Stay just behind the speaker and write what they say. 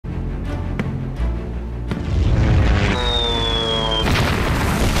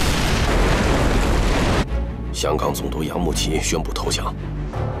香港总督杨慕琦宣布投降，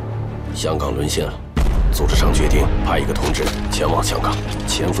香港沦陷了。组织上决定派一个同志前往香港，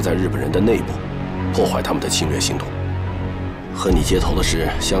潜伏在日本人的内部，破坏他们的侵略行动。和你接头的是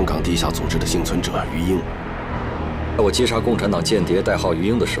香港地下组织的幸存者于英。在我击杀共产党间谍代号于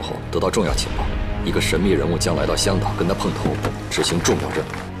英的时候，得到重要情报，一个神秘人物将来到香港跟他碰头，执行重要任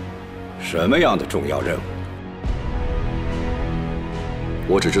务。什么样的重要任务？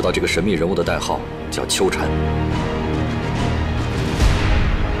我只知道这个神秘人物的代号叫秋蝉。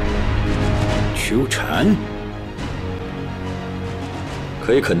秋蝉？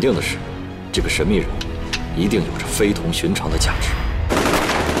可以肯定的是，这个神秘人物一定有着非同寻常的价值。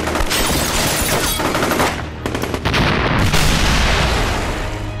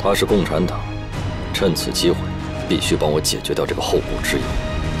他是共产党，趁此机会必须帮我解决掉这个后顾之忧。